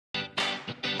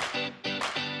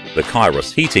The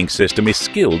Kyros heating system is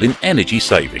skilled in energy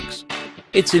savings.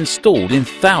 It's installed in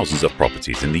thousands of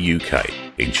properties in the UK,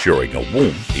 ensuring a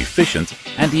warm, efficient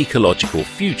and ecological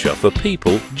future for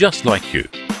people just like you.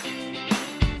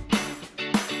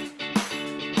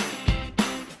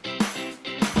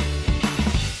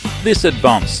 This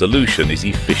advanced solution is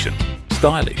efficient,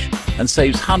 stylish and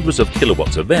saves hundreds of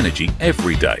kilowatts of energy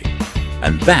every day.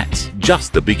 And that's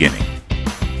just the beginning.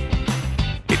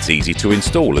 It's easy to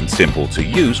install and simple to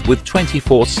use with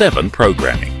 24/7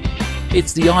 programming.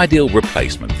 It's the ideal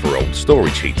replacement for old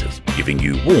storage heaters, giving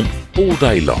you warmth all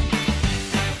day long.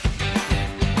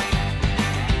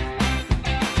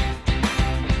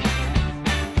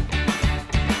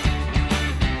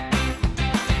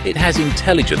 It has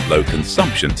intelligent low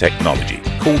consumption technology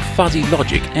called fuzzy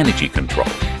logic energy control.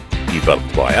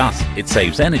 Developed by us, it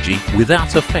saves energy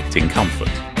without affecting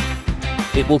comfort.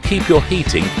 It will keep your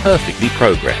heating perfectly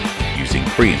programmed using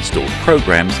pre-installed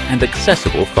programs and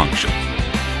accessible functions.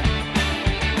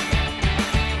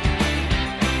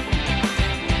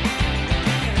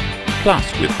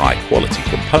 Plus, with high-quality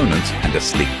components and a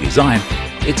sleek design,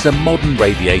 it's a modern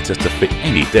radiator to fit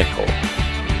any decor.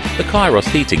 The Kyros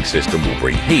heating system will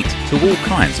bring heat to all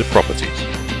kinds of properties,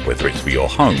 whether it's for your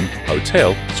home,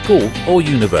 hotel, school or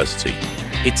university.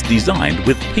 It's designed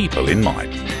with people in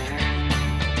mind.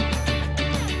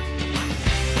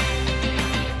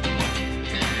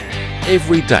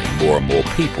 Every day more and more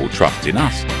people trust in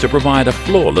us to provide a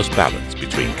flawless balance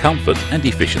between comfort and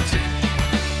efficiency.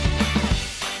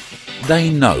 They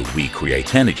know we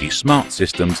create energy smart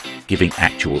systems, giving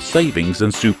actual savings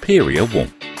and superior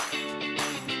warmth.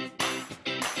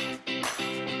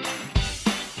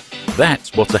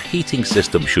 That's what a heating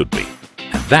system should be,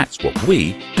 and that's what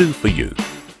we do for you.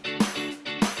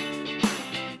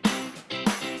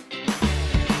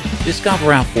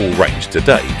 Discover our full range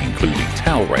today, including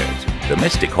towel rails,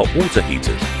 domestic hot water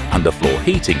heaters, underfloor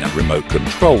heating and remote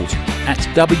controls at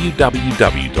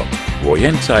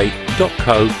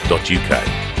www.rointe.co.uk.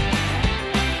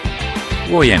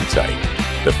 Rointe,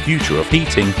 the future of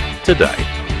heating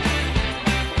today.